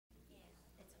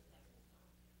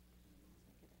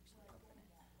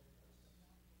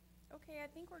Okay, I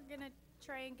think we're going to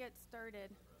try and get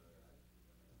started.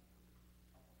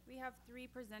 We have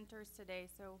 3 presenters today.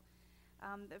 So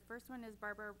the first one is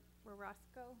Barbara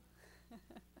Rorosco. You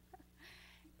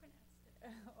pronounced it.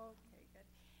 Okay, good.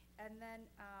 And then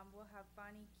we'll have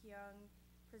Bonnie Keung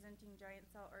presenting giant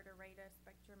cell arteritis,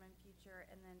 spectrum and future,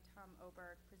 and then Tom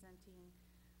Oberg presenting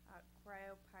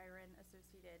Cryoprin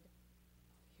associated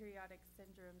periodic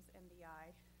syndromes in the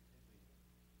eye.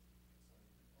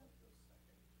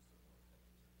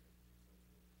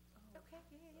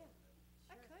 Okay, yeah.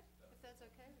 I could, if that's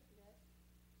okay with you guys.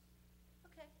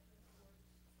 Okay.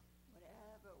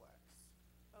 Whatever works.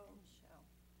 Oh. And show.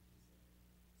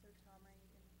 So Tom, are you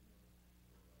going to?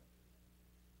 Okay,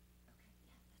 yeah, that's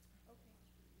fine. Okay.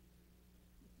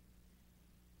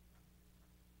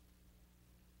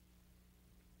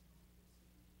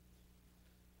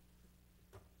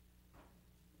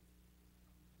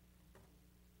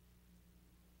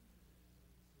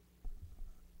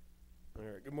 All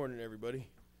right, good morning, everybody.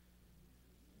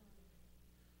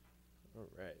 All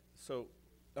right, so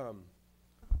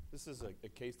this is a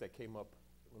case that came up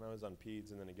when I was on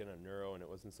peds and then again on neuro, and it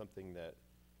wasn't something that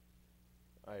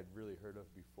I had really heard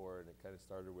of before, and it kind of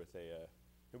started with hey,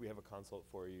 we have a consult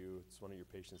for you. It's one of your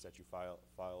patients that you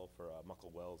file for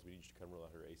Muckle Wells. We need you to come rule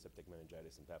out her aseptic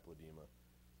meningitis and papilledema.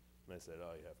 And I said,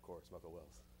 oh yeah, of course, Muckle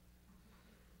Wells.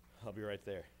 I'll be right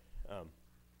there.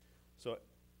 So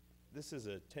this is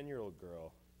a 10-year-old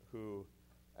girl who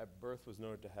at birth was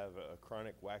noted to have a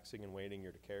chronic waxing and waning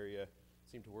urticaria,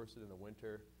 seemed to worsen in the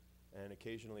winter, and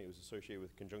occasionally it was associated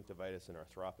with conjunctivitis and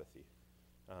arthropathy.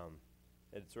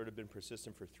 It had sort of been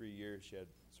persistent for 3 years. She had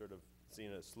sort of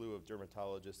seen a slew of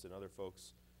dermatologists and other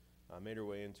folks, made her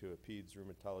way into a peds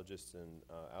rheumatologist and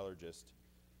allergist,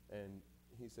 and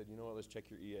he said, you know what, let's check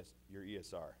your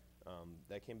ESR.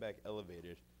 That came back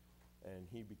elevated, and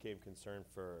he became concerned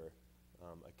for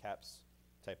a CAPS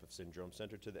type of syndrome, sent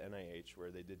her to the NIH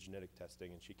where they did genetic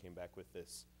testing, and she came back with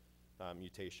this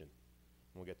mutation.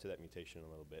 And we'll get to that mutation in a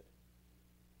little bit.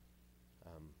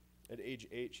 At age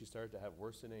 8, she started to have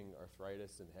worsening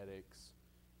arthritis and headaches.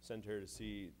 Sent her to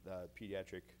see the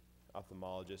pediatric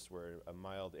ophthalmologist where a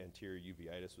mild anterior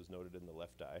uveitis was noted in the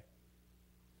left eye.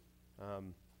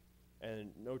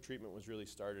 And no treatment was really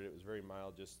started. It was very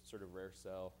mild, just sort of rare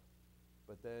cell.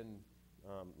 But then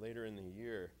later in the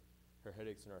year, her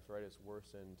headaches and arthritis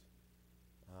worsened.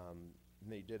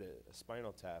 And they did a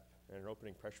spinal tap, and her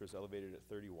opening pressure was elevated at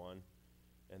 31.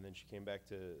 And then she came back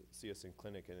to see us in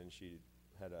clinic, and then she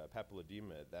had a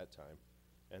papilledema at that time,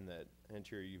 and that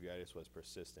anterior uveitis was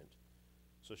persistent.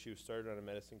 So she was started on a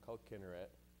medicine called Kineret,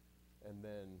 and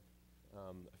then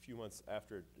a few months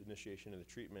after initiation of the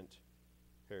treatment,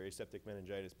 her aseptic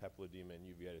meningitis, papilledema, and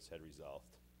uveitis had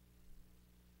resolved.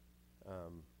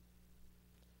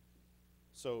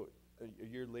 So a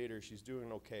year later, she's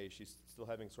doing okay. She's still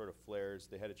having sort of flares.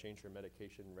 They had to change her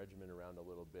medication regimen around a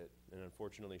little bit, and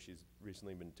unfortunately, she's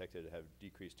recently been detected to have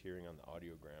decreased hearing on the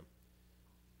audiogram.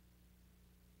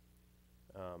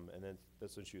 And then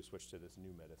that's when she was switched to this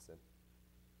new medicine.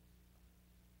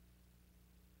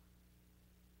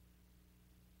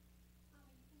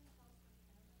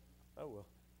 Oh,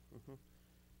 well.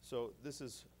 So this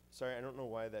is, sorry, I don't know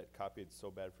why that copied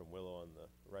so bad from Willow on the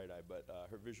right eye, but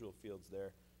her visual fields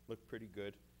there look pretty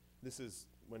good. This is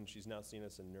when she's now seen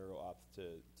us in neuro-op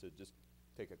to just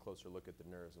take a closer look at the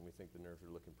nerves, and we think the nerves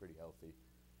are looking pretty healthy.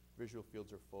 Visual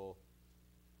fields are full.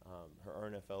 Her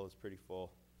RNFL is pretty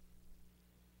full.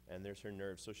 And there's her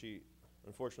nerves. So she,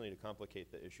 unfortunately, to complicate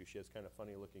the issue, she has kind of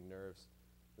funny looking nerves,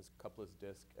 this couples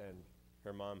disc, and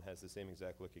her mom has the same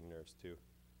exact looking nerves too.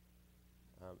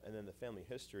 And then the family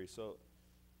history. So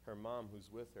her mom, who's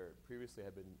with her, previously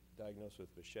had been diagnosed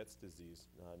with Behçet's disease,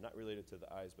 not related to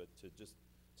the eyes, but to just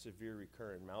severe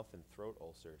recurrent mouth and throat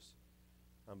ulcers.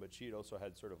 But she had also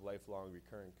had sort of lifelong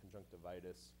recurrent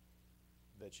conjunctivitis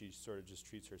that she sort of just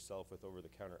treats herself with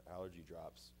over-the-counter allergy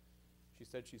drops. She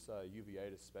said she saw a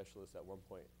uveitis specialist at one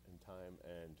point in time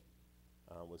and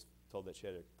was told that she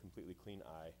had a completely clean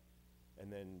eye.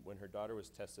 And then when her daughter was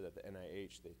tested at the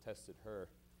NIH, they tested her,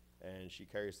 and she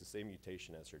carries the same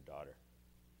mutation as her daughter.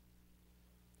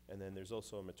 And then there's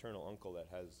also a maternal uncle that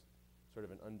has sort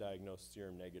of an undiagnosed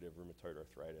serum-negative rheumatoid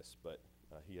arthritis, but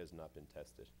he has not been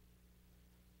tested.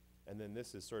 And then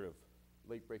this is sort of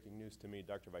late-breaking news to me.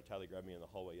 Dr. Vitale grabbed me in the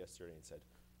hallway yesterday and said,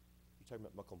 "You talking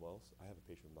about Muckle Wells? I have a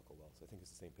patient with Muckle Wells. I think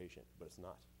it's the same patient, but it's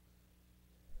not."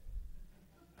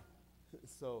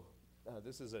 So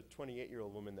this is a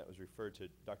 28-year-old woman that was referred to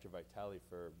Dr. Vitale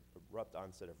for abrupt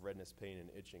onset of redness, pain, and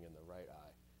itching in the right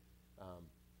eye.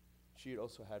 She had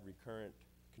also had recurrent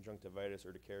conjunctivitis,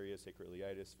 urticaria,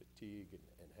 sacroiliitis, fatigue,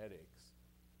 and headaches.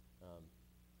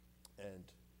 And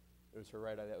it was her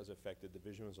right eye that was affected. The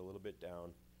vision was a little bit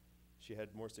down. She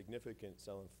had more significant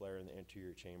cell and flare in the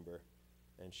anterior chamber,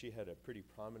 and she had a pretty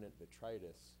prominent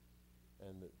vitritis,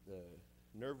 and the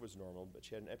nerve was normal, but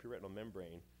she had an epiretinal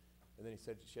membrane, and then he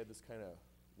said she had this kind of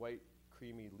white,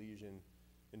 creamy lesion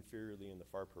inferiorly in the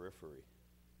far periphery.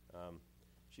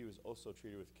 She was also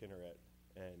treated with Kinneret,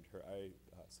 and her eye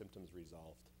symptoms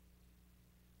resolved.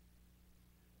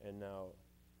 And now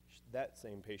that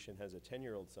same patient has a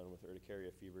 10-year-old son with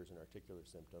urticaria, fevers, and articular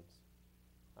symptoms.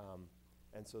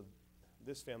 And so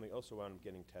this family also wound up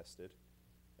getting tested,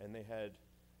 and they had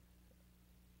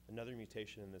another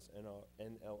mutation in this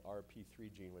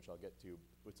NLRP3 gene, which I'll get to.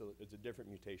 It's a different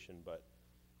mutation, but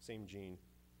same gene,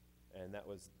 and that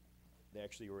was, they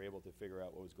actually were able to figure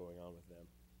out what was going on with them.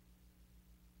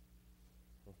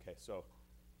 Okay, so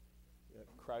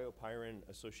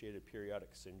cryopyrin-associated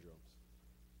periodic syndromes.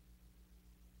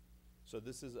 So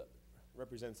this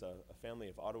represents a family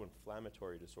of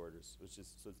autoinflammatory disorders, so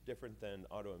it's different than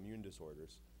autoimmune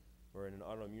disorders, where in an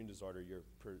autoimmune disorder you're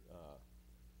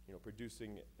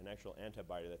producing an actual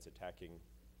antibody that's attacking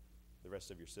the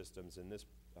rest of your systems. In this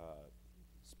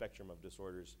spectrum of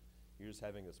disorders, you're just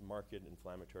having this marked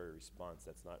inflammatory response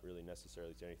that's not really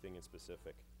necessarily to anything in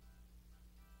specific.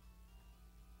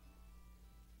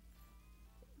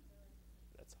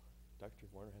 Dr.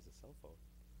 Warner has a cell phone.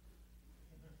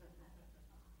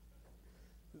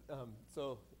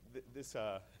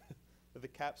 The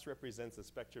CAPS represents a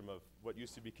spectrum of what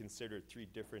used to be considered 3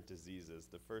 different diseases.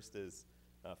 The first is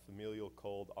familial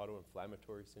cold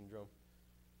autoinflammatory syndrome.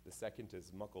 The second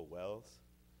is Muckle-Wells.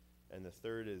 And the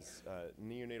third is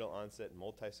neonatal onset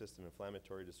multi-system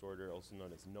inflammatory disorder, also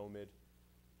known as NOMID,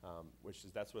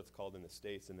 that's what it's called in the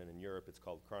States, and then in Europe it's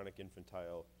called chronic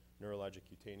infantile neurologic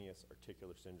cutaneous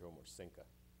articular syndrome, or CINCA.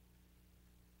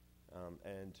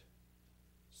 And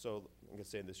so, like I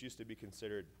said, this used to be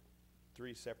considered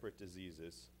 3 separate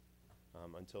diseases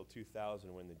until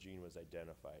 2000, when the gene was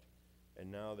identified.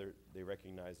 And now they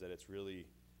recognize that it's really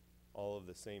all of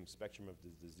the same spectrum of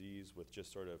the disease with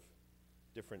just sort of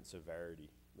different severity,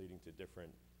 leading to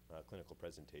different clinical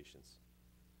presentations.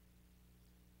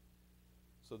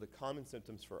 So the common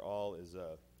symptoms for all is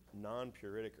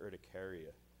non-pruritic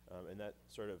urticaria, and that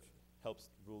sort of helps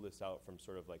rule this out from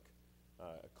sort of like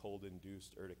a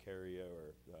cold-induced urticaria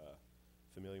or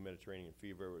familial Mediterranean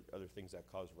fever, or other things that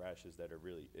cause rashes that are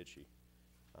really itchy.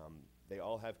 They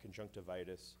all have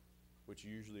conjunctivitis, which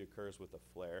usually occurs with a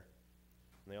flare,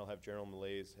 and they all have general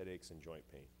malaise, headaches, and joint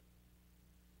pain.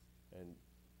 And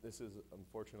this is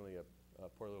unfortunately a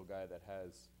poor little guy that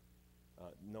has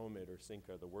NOMID, or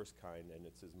CINCA, the worst kind, and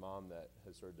it's his mom that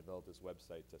has sort of developed this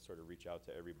website to sort of reach out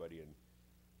to everybody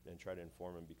and try to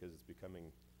inform him, because it's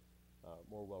becoming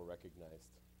more well recognized.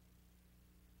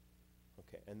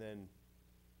 Okay, and then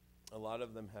a lot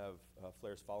of them have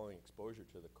flares following exposure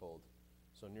to the cold.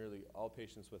 So nearly all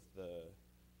patients with the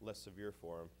less severe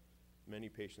form, many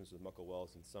patients with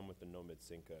Muckle-Wells, and some with the NOMID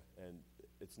CINCA. And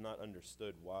it's not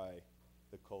understood why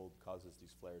the cold causes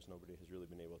these flares. Nobody has really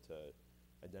been able to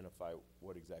identify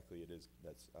what exactly it is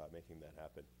that's making that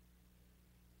happen.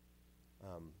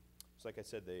 So like I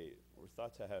said, they were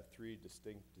thought to have 3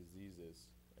 distinct diseases,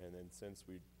 and then since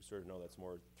we sort of know that's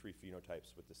more 3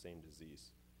 phenotypes with the same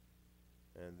disease.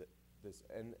 And this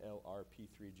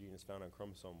NLRP3 gene is found on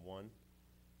chromosome 1.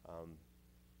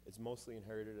 It's mostly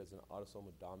inherited as an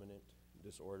autosomal dominant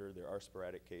disorder. There are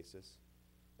sporadic cases,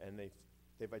 and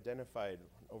they've identified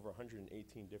over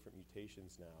 118 different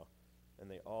mutations now, and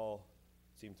they all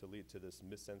seem to lead to this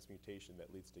missense mutation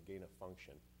that leads to gain of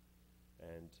function.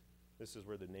 And this is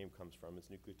where the name comes from. It's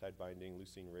nucleotide binding,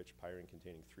 leucine-rich,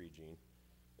 pyrin-containing 3 gene.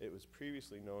 It was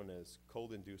previously known as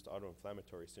cold-induced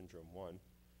autoinflammatory syndrome 1,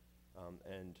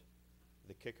 and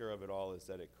the kicker of it all is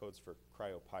that it codes for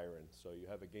cryopyrin. So you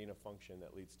have a gain of function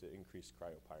that leads to increased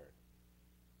cryopyrin.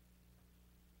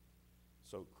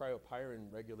 So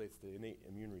cryopyrin regulates the innate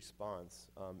immune response.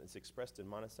 It's expressed in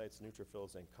monocytes,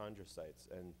 neutrophils, and chondrocytes,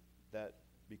 and that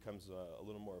becomes a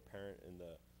little more apparent in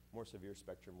the more severe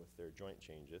spectrum with their joint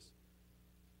changes.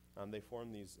 They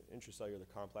form these intracellular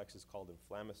complexes called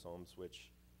inflammasomes, which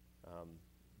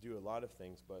do a lot of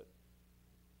things, but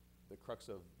the crux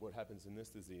of what happens in this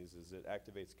disease is it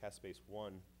activates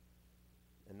caspase-1,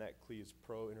 and that cleaves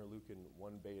pro-interleukin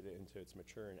 1 beta into its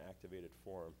mature and activated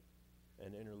form.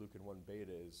 And interleukin 1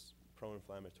 beta is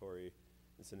pro-inflammatory.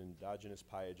 It's an endogenous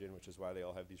pyogen, which is why they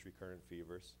all have these recurrent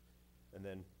fevers. And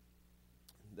then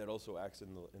that also acts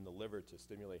in the liver to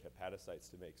stimulate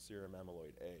hepatocytes to make serum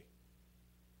amyloid A.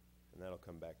 And that'll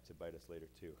come back to bite us later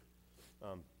too.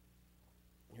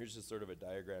 Here's just sort of a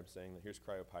diagram saying that here's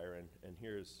cryopyrin, and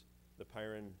here's The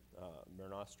pyrin,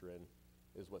 mernostrin,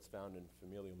 is what's found in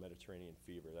familial Mediterranean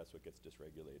fever. That's what gets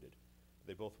dysregulated.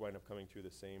 They both wind up coming through the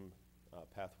same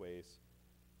pathways.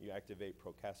 You activate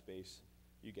procaspase,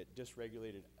 you get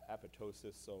dysregulated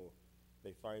apoptosis, so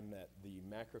they find that the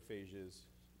macrophages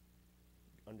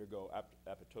undergo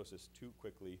apoptosis too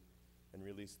quickly and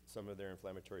release some of their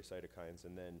inflammatory cytokines,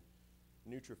 and then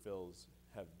neutrophils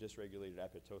have dysregulated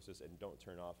apoptosis and don't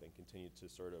turn off and continue to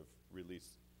sort of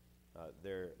release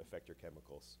their effector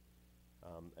chemicals.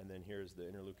 And then here's the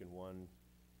interleukin-1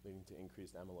 leading to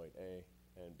increased amyloid A,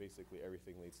 and basically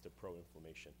everything leads to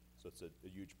pro-inflammation. So it's a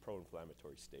huge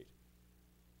pro-inflammatory state.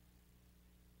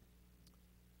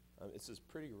 This is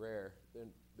pretty rare.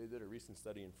 They did a recent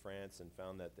study in France and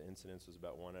found that the incidence was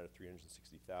about 1 out of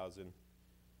 360,000.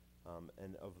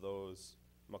 And of those,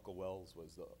 Muckle-Wells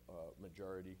was the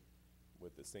majority,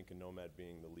 with the synconomad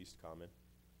being the least common.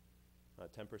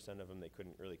 10% of them they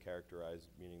couldn't really characterize,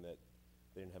 meaning that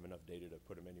they didn't have enough data to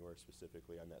put them anywhere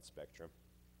specifically on that spectrum.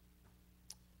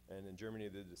 And in Germany,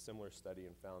 they did a similar study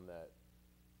and found that,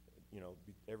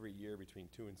 every year between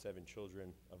 2 and 7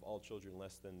 children, of all children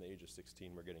less than the age of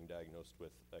 16, were getting diagnosed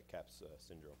with CAPS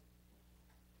syndrome.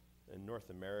 In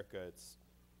North America, it's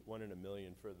 1 in a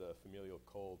million for the familial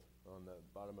cold. On the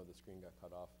bottom of the screen got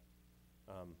cut off.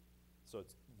 So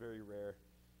it's very rare.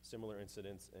 Similar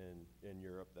incidence in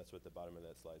Europe. That's what the bottom of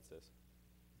that slide says.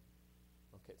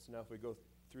 Okay, so now if we go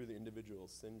through the individual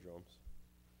syndromes,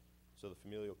 so the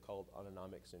familial cold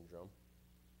autonomic syndrome.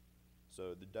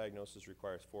 So the diagnosis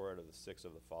requires 4 out of the 6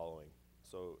 of the following.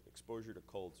 So exposure to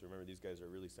cold. So remember, these guys are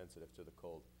really sensitive to the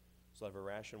cold. So they'll have a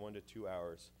rash in 1 to 2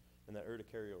 hours, and that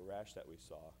urticarial rash that we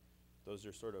saw, those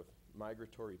are sort of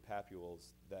migratory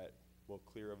papules that will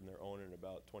clear on their own in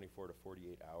about 24 to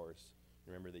 48 hours.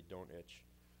 Remember, they don't itch.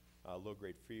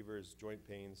 Low-grade fevers, joint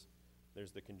pains.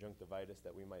 There's the conjunctivitis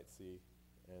that we might see,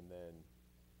 and then,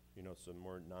 some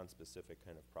more non-specific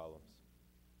kind of problems.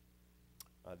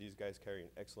 These guys carry an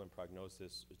excellent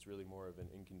prognosis. It's really more of an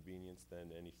inconvenience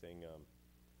than anything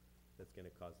that's going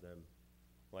to cause them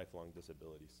lifelong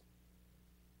disabilities.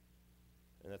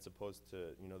 And that's opposed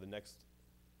to, the next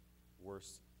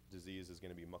worst disease is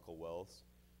going to be Muckle-Wells.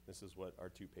 This is what our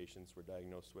 2 patients were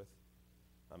diagnosed with.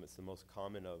 It's the most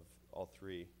common of all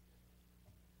 3.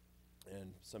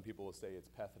 And some people will say it's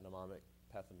pathognomonic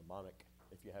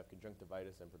if you have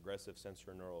conjunctivitis and progressive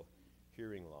sensorineural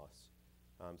hearing loss.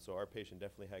 So our patient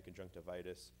definitely had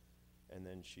conjunctivitis, and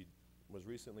then she was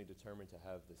recently determined to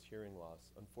have this hearing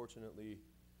loss. Unfortunately,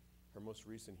 her most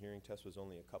recent hearing test was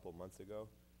only a couple months ago,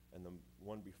 and the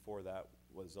one before that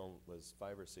was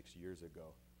 5 or 6 years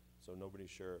ago. So nobody's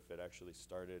sure if it actually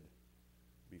started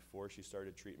before she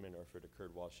started treatment or if it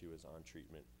occurred while she was on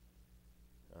treatment.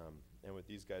 And with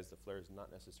these guys, the flare is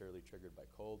not necessarily triggered by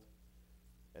cold.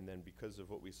 And then because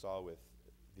of what we saw with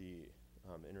the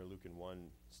interleukin-1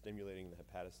 stimulating the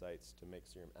hepatocytes to make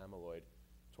serum amyloid,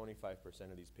 25%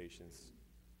 of these patients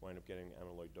wind up getting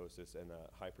amyloidosis, and a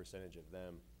high percentage of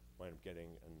them wind up getting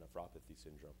a nephropathy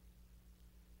syndrome.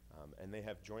 And they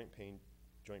have joint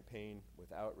pain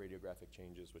without radiographic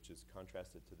changes, which is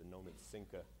contrasted to the nomad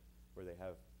synca, where they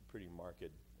have pretty marked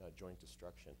joint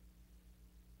destruction.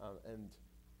 And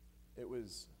it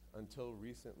was until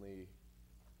recently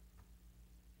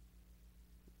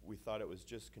we thought it was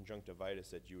just conjunctivitis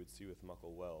that you would see with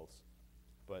Muckle-Wells,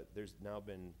 but there's now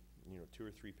been 2 or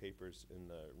 3 papers in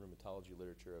the rheumatology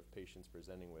literature of patients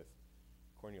presenting with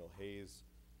corneal haze,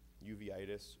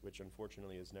 uveitis, which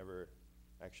unfortunately is never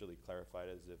actually clarified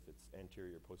as if it's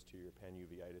anterior, posterior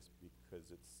panuveitis, because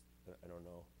it's, I don't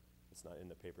know, it's not in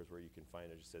the papers where you can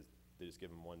find it. It just says, they just give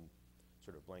them one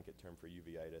sort of blanket term for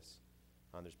uveitis.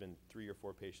 There's been 3 or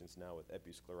 4 patients now with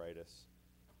episcleritis,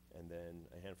 and then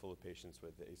a handful of patients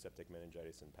with aseptic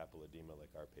meningitis and papilledema, like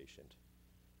our patient.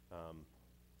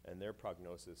 And their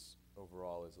prognosis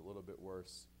overall is a little bit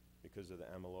worse because of the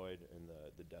amyloid and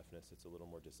the deafness. It's a little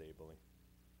more disabling.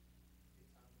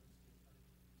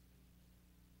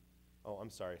 Oh,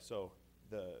 I'm sorry. So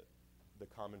the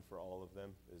common for all of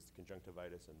them is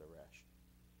conjunctivitis and the rash,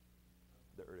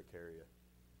 the urticaria.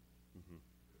 Mm-hmm.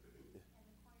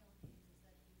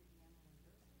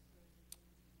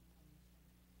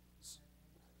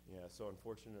 Yeah, so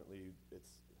unfortunately,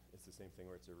 it's the same thing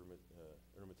where it's a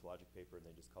rheumatologic paper and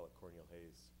they just call it corneal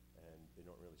haze, and they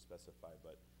don't really specify.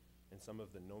 But in some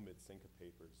of the nomad synca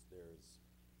papers, there's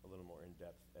a little more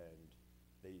in-depth, and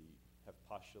they have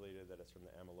postulated that it's from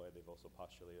the amyloid. They've also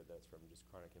postulated that it's from just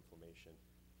chronic inflammation.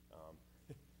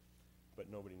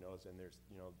 But nobody knows, and there's,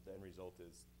 the end result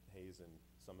is haze, and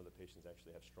some of the patients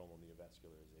actually have stromal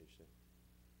neovascularization.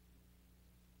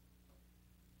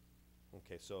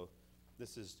 Okay, so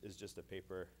This is just a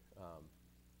paper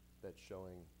that's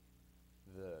showing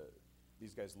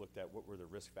these guys looked at what were the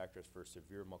risk factors for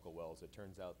severe muckle wells. It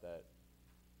turns out that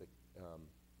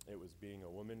it was being a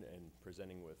woman and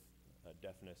presenting with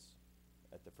deafness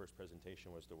at the first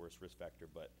presentation was the worst risk factor,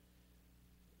 but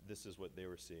this is what they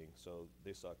were seeing. So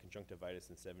they saw conjunctivitis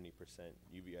in 70%,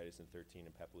 uveitis in 13,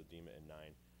 and papilledema in 9.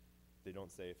 They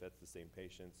don't say if that's the same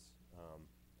patients,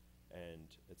 and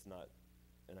it's not,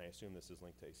 and I assume this is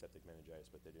linked to aseptic meningitis,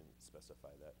 but they didn't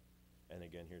specify that. And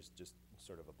again, here's just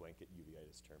sort of a blanket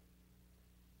uveitis term.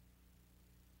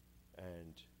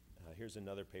 And here's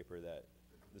another paper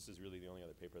this is really the only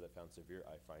other paper that found severe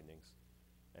eye findings.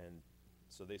 And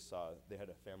so they had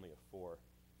a family of 4.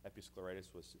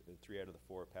 Episcleritis was in 3 out of the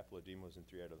 4, papilledema was in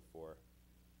 3 out of the 4,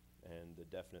 and the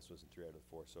deafness was in 3 out of the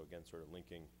 4. So again, sort of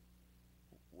linking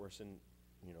worse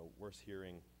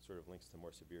hearing sort of links to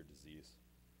more severe disease.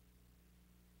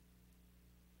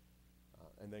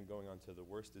 And then going on to the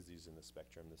worst disease in the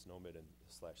spectrum, this NOMID and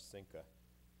 /SINCA.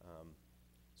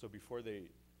 So before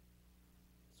they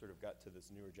sort of got to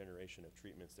this newer generation of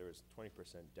treatments, there was 20%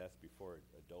 death before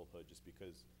adulthood just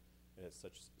because it has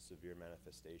such severe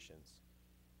manifestations.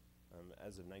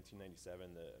 As of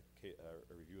 1997,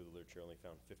 a review of the literature only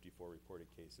found 54 reported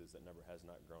cases. That number has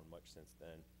not grown much since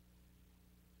then.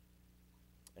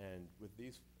 And with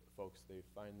these folks, they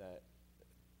find that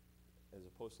as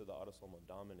opposed to the autosomal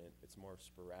dominant, it's more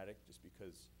sporadic just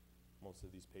because most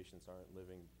of these patients aren't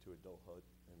living to adulthood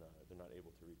and they're not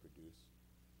able to reproduce.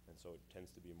 And so it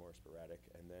tends to be more sporadic.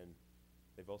 And then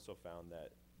they've also found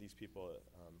that these people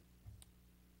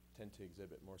tend to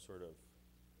exhibit more sort of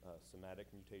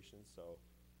somatic mutations. So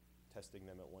testing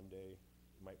them at one day,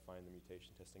 you might find the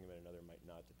mutation, testing them at another might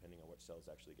not, depending on what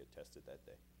cells actually get tested that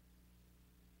day.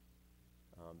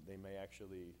 They may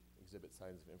actually exhibit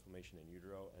signs of inflammation in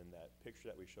utero, and that picture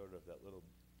that we showed of that little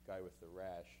guy with the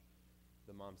rash,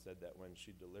 the mom said that when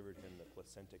she delivered him, the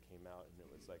placenta came out, and it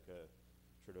was like a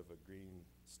sort of a green,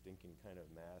 stinking kind of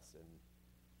mass, and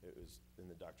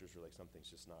the doctors were like,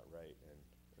 something's just not right, and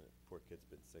the poor kid's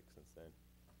been sick since then.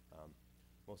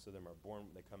 Most of them are born,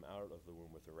 they come out of the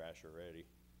womb with a rash already,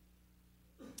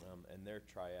 and their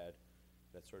triad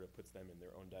that sort of puts them in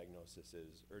their own diagnosis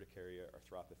is urticaria,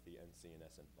 arthropathy, and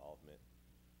CNS involvement.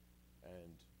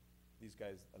 And these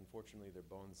guys, unfortunately, their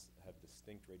bones have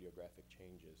distinct radiographic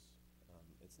changes.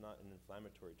 It's not an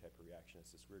inflammatory type of reaction,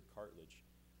 it's this weird cartilage.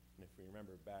 And if we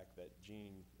remember back, that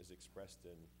gene is expressed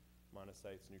in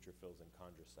monocytes, neutrophils, and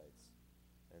chondrocytes.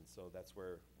 And so that's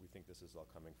where we think this is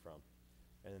all coming from.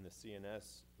 And in the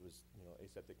CNS, it was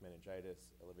aseptic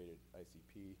meningitis, elevated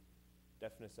ICP,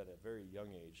 deafness at a very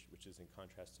young age, which is in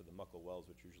contrast to the muckle wells,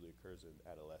 which usually occurs in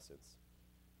adolescence.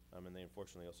 And they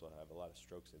unfortunately also have a lot of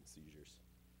strokes and seizures.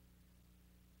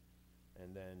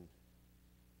 And then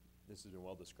this has been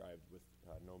well described with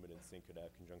NOMID and SINCA,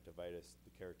 conjunctivitis,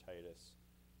 the keratitis,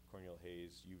 corneal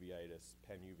haze, uveitis,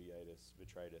 panuveitis,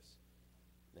 vitritis,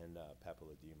 and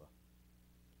papilledema.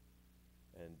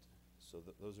 And so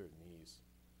those are knees.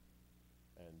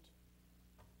 And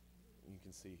you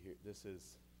can see here, this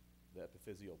is the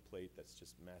epiphyseal plate that's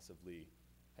just massively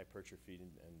hypertrophied,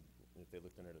 and if they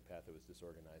looked under the path, it was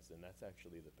disorganized, and that's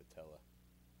actually the patella.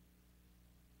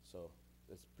 So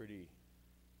it's pretty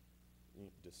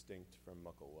distinct from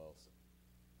muckle wells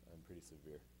and pretty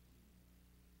severe.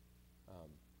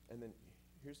 And then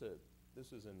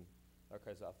this was in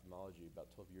Archives of Ophthalmology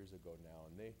about 12 years ago now,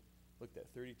 and they looked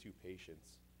at 32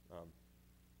 patients,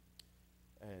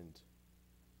 and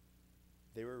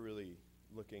they were really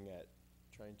looking at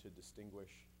trying to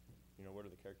distinguish, what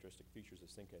are the characteristic features of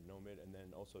SINCA and NOMID, and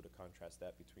then also to contrast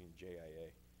that between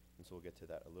JIA. And so we'll get to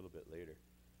that a little bit later.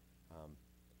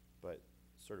 But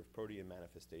sort of protean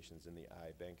manifestations in the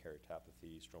eye, band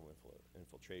keratopathy, stromal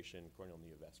infiltration, corneal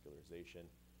neovascularization.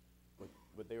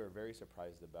 What they were very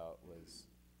surprised about was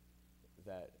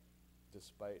that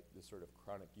despite this sort of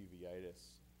chronic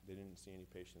uveitis, they didn't see any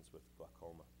patients with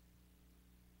glaucoma.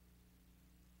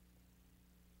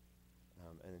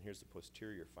 And then here's the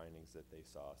posterior findings that they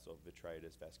saw. So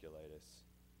vitritis, vasculitis,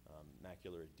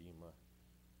 macular edema,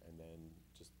 and then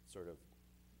just sort of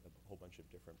a whole bunch of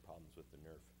different problems with the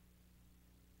nerve.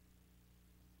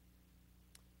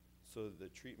 So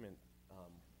the treatment,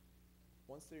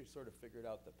 once they sort of figured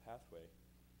out the pathway,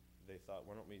 they thought,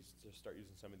 why don't we just start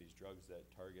using some of these drugs that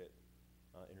target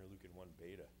interleukin-1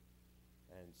 beta.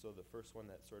 And so the first one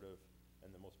that sort of,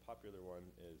 and the most popular one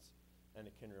is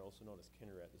anakinra, also known as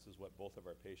Kineret. This is what both of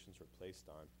our patients were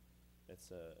placed on. It's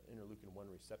an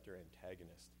interleukin-1 receptor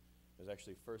antagonist. It was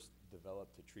actually first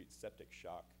developed to treat septic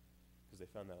shock, because they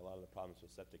found that a lot of the problems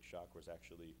with septic shock was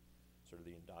actually sort of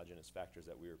the endogenous factors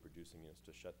that we were producing is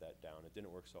to shut that down. It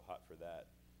didn't work so hot for that,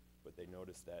 but they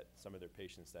noticed that some of their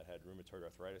patients that had rheumatoid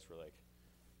arthritis were like,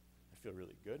 I feel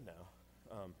really good now.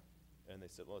 And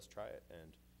they said, well, let's try it.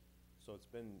 And so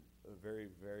it's been a very,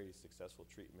 very successful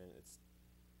treatment. It's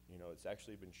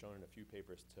actually been shown in a few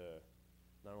papers to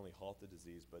not only halt the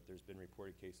disease, but there's been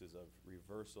reported cases of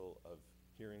reversal of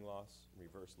hearing loss,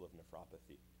 reversal of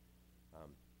nephropathy.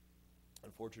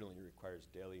 Unfortunately, it requires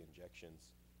daily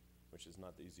injections, which is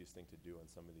not the easiest thing to do on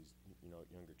some of these,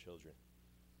 younger children.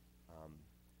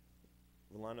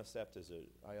 Rilonacept is an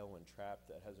IL-1 trap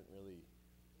that hasn't really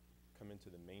come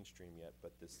into the mainstream yet,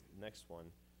 but this next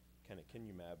one,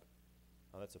 canakinumab,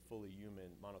 that's a fully human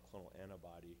monoclonal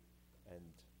antibody, and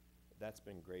that's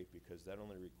been great because that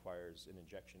only requires an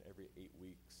injection every 8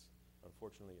 weeks.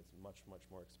 Unfortunately, it's much, much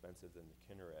more expensive than the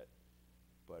Kineret,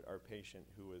 but our patient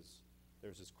there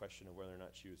was this question of whether or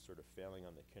not she was sort of failing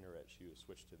on the Kineret. She was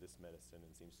switched to this medicine and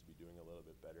seems to be doing a little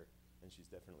bit better, and she's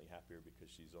definitely happier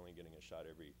because she's only getting a shot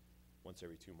once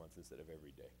every 2 months instead of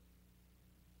every day.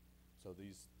 So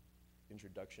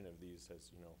introduction of these has,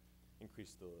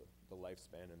 increased the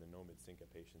lifespan in the NOMID Synca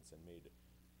patients and made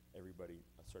everybody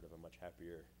sort of a much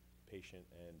happier patient.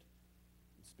 And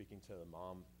speaking to the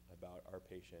mom about our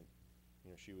patient,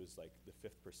 she was like the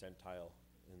 5th percentile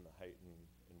in the height and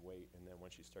weight, and then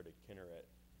when she started Kineret,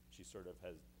 she sort of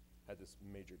had this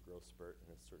major growth spurt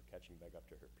and is sort of catching back up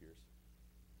to her peers.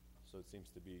 So it seems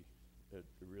to be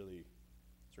really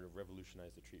sort of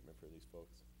revolutionize the treatment for these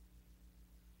folks.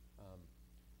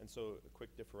 And so a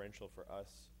quick differential for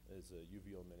us is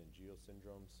uveal meningeal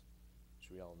syndromes,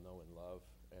 which we all know and love.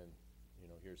 And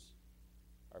here's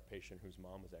our patient whose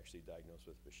mom was actually diagnosed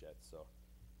with Behçet's. So,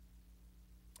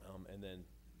 and then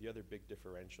the other big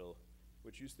differential,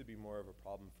 which used to be more of a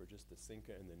problem for just the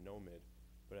Synca and the NOMID,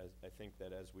 but I think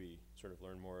that as we sort of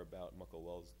learn more about Muckle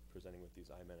Wells presenting with these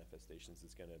eye manifestations,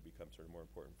 it's going to become sort of more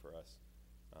important for us.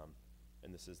 And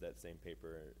this is that same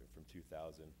paper from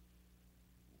 2000.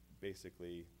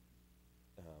 Basically,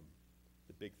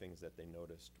 the big things that they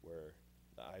noticed were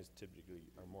the eyes typically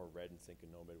are more red in Synca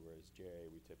NOMID, whereas JA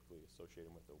we typically associate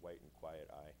them with a white and quiet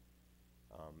eye.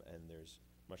 And there's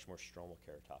much more stromal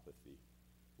keratopathy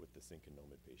with the Synca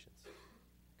NOMID patients.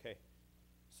 Okay,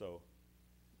 so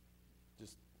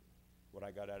just what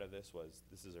I got out of this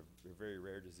is a very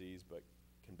rare disease, but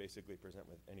can basically present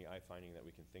with any eye finding that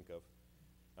we can think of.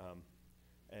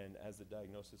 And as the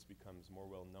diagnosis becomes more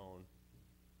well known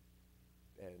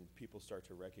and people start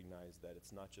to recognize that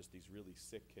it's not just these really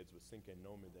sick kids with Synca and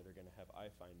NOMID that are going to have eye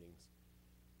findings,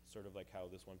 sort of like how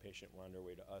this one patient wound her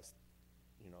way to us,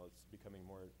 it's becoming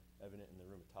more evident in the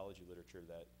rheumatology literature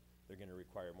that they're going to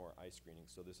require more eye screening.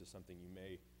 So this is something you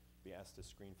may be asked to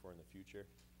screen for in the future,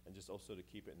 and just also to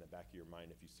keep it in the back of your mind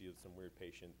if you see some weird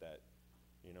patient that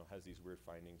has these weird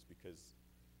findings, because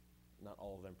not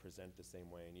all of them present the same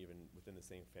way, and even within the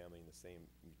same family and the same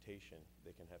mutation,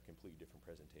 they can have completely different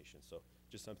presentations. So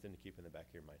just something to keep in the back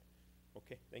of your mind.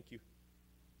 Okay, thank you.